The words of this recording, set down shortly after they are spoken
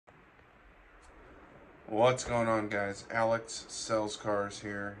What's going on, guys? Alex Sells Cars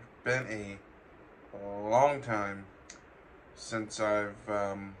here. Been a long time since I've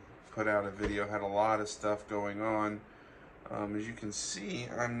put out a video. Had a lot of stuff going on. As you can see,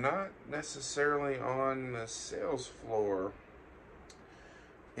 I'm not necessarily on the sales floor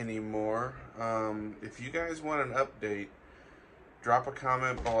anymore. If you guys want an update, drop a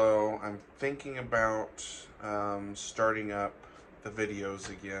comment below. I'm thinking about starting up the videos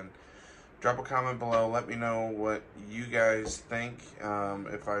again. Drop a comment below. Let me know what you guys think.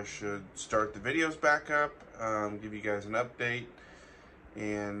 If I should start the videos back up, give you guys an update.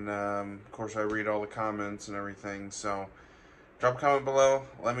 And of course, I read all the comments and everything. So drop a comment below.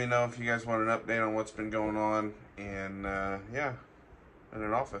 Let me know if you guys want an update on what's been going on. And yeah, in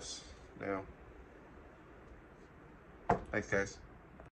an office now. Thanks, guys.